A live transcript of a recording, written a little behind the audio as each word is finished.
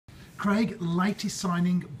Craig, latest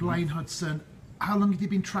signing, Blaine Hudson. How long have you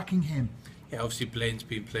been tracking him? Yeah, obviously Blaine's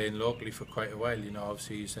been playing locally for quite a while. You know,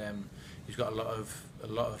 obviously he's got a lot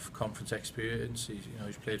of conference experience.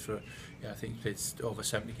 He's played for, I think he played over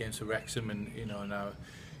 70 games for Wrexham, and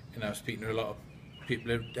now speaking to a lot of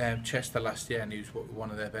people at Chester last year, and he was one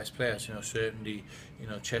of their best players. Certainly,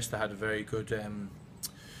 Chester had a very good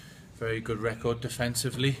record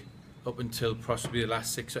defensively up until possibly the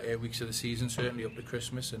last 6 or 8 weeks of the season, certainly up to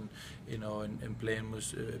Christmas, and Blaine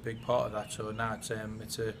was a big part of that. So now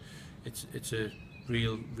it's a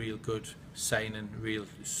real good signing, real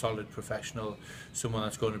solid professional, someone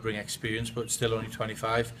that's going to bring experience but still only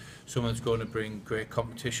 25, someone that's going to bring great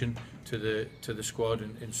competition to the squad,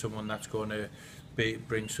 and someone that's going to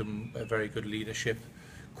bring some very good leadership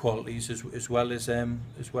qualities as well as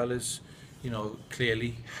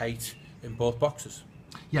clearly height in both boxes.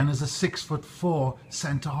 Yeah, and as a 6'4"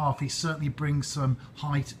 centre half, he certainly brings some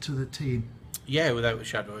height to the team. Yeah, without a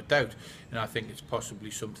shadow of a doubt. And I think it's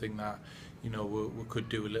possibly something that we could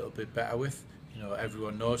do a little bit better with.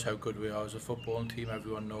 Everyone knows how good we are as a footballing team.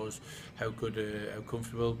 Everyone knows how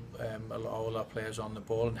comfortable all our players are on the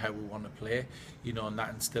ball and how we want to play. And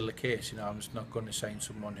that's still the case. I'm just not going to sign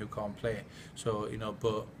someone who can't play. So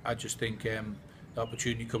but I just think the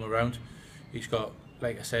opportunity come around. He's got,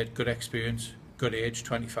 like I said, good experience, good age,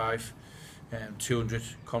 25, 200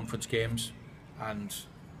 conference games, and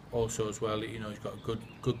also as well, he's got a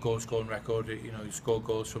good goal scoring record. He scored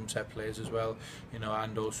goals from set plays as well.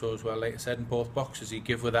 And also as well, like I said, in both boxes, he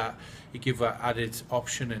give with that added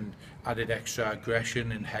option and added extra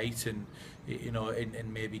aggression and height, and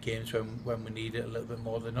in maybe games when we need it a little bit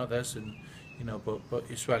more than others. And but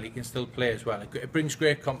as well, he can still play as well. It brings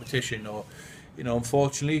great competition.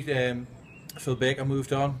 Unfortunately, Phil Baker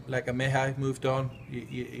moved on, like Mihai moved on,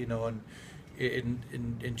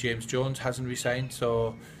 and James Jones hasn't resigned,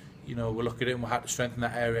 so we'll look at it and we'll have to strengthen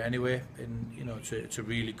that area anyway, and it's a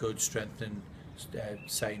really good strengthening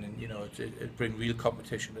signing. It bring real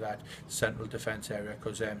competition to that central defence area,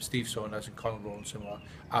 because Steve Saunders and Conor Rawlinson were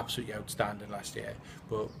absolutely outstanding last year,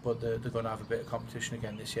 but they're going to have a bit of competition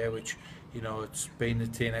again this year, which it's been a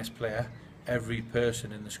TNS player. Every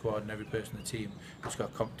person in the squad and every person in the team has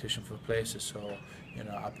got competition for places. So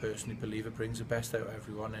I personally believe it brings the best out of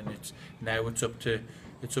everyone, and it's up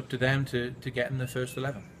to them to get in the first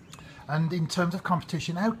 11. And in terms of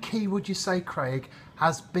competition, how key would you say, Craig,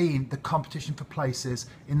 has been the competition for places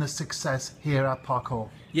in the success here at Park Hall?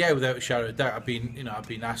 Yeah, without a shadow of doubt. I've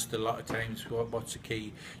been asked a lot of times what's the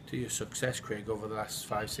key to your success, Craig, over the last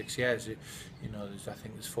 5-6 years. I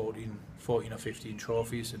think there's 14 or 15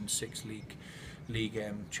 trophies and 6 league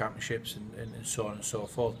championships and so on and so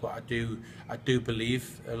forth. But I do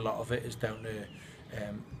believe a lot of it is down to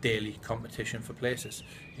daily competition for places.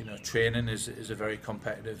 Training is a very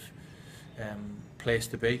competitive place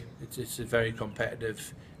to be. It's a very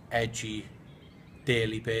competitive, edgy,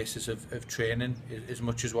 daily basis of training, as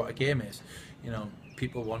much as what a game is.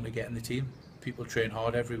 People want to get in the team. People train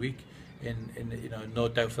hard every week. No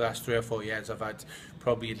doubt for the last 3 or 4 years, I've had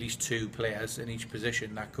probably at least 2 players in each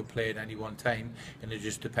position that could play at any one time, and it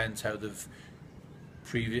just depends how their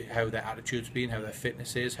attitude's been, how their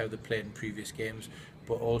fitness is, how they've played in previous games,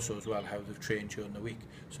 but also as well how they've trained during the week.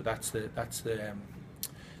 So that's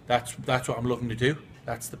what I'm looking to do.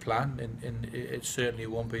 That's the plan, and it certainly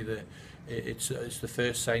won't be it's the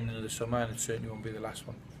first signing of the summer, and it certainly won't be the last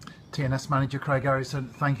one. TNS manager Craig Harrison,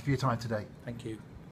 thank you for your time today. Thank you.